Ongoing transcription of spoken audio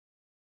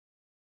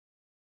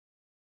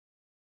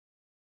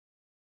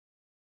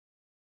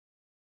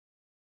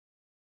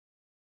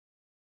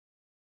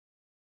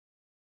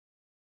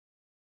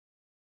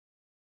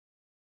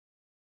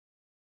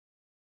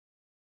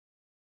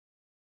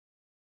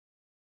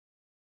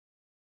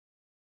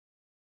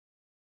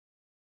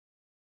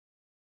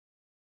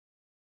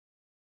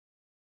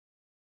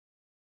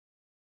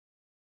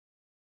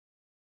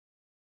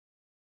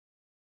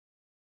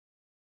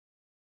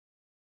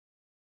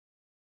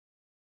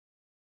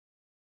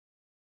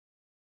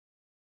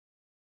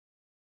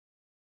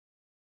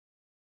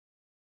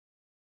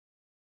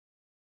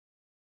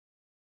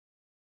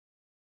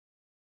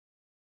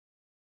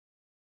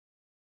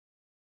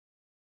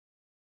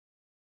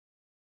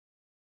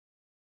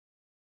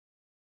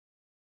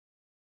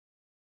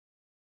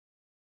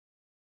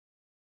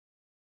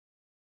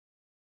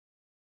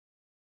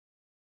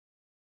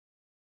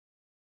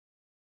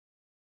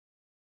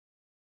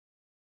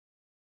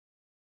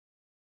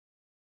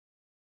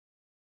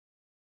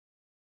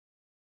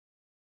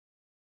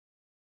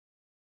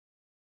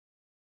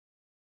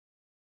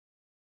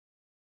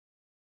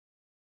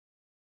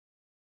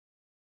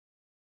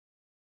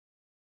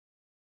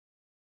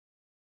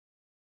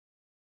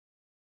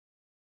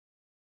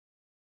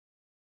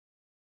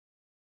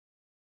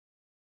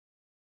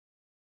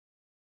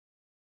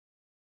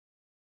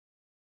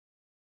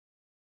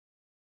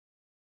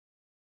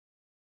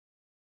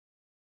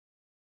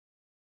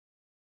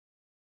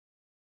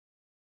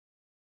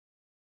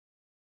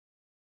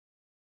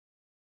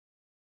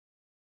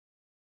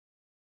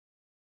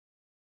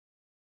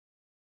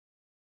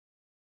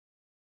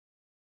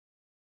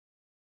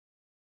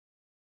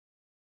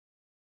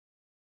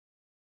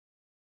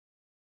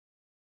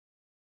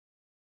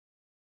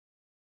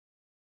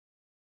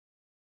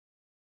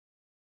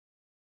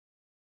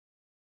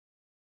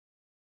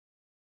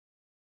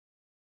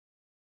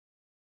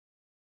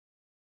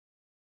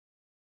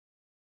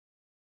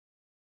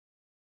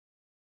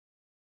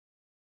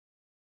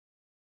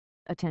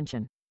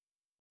Attention.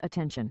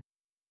 Attention.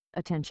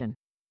 Attention.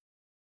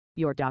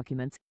 Your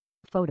documents,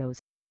 photos,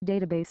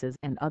 databases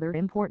and other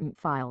important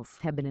files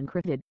have been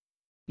encrypted.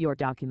 Your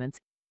documents,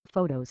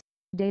 photos,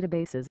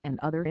 databases and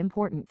other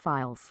important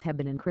files have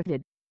been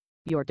encrypted.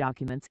 Your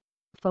documents,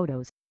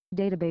 photos,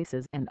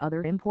 databases and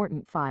other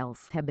important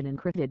files have been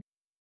encrypted.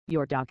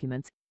 Your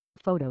documents,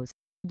 photos,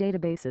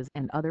 databases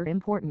and other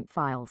important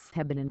files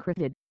have been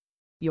encrypted.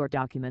 Your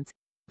documents,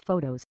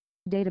 photos,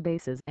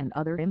 databases and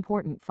other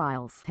important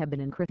files have been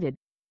encrypted.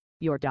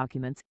 Your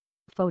documents,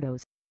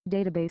 photos,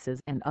 databases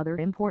and other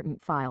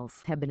important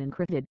files have been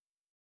encrypted.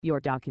 Your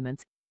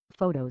documents,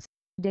 photos,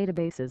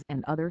 databases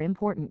and other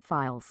important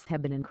files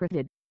have been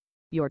encrypted.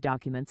 Your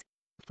documents,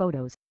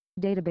 photos,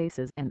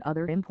 databases and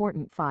other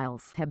important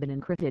files have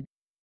been encrypted.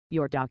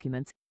 Your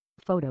documents,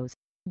 photos,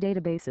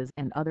 databases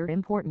and other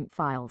important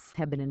files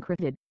have been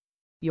encrypted.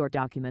 Your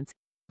documents,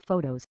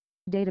 photos,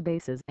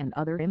 databases and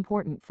other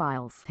important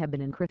files have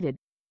been encrypted.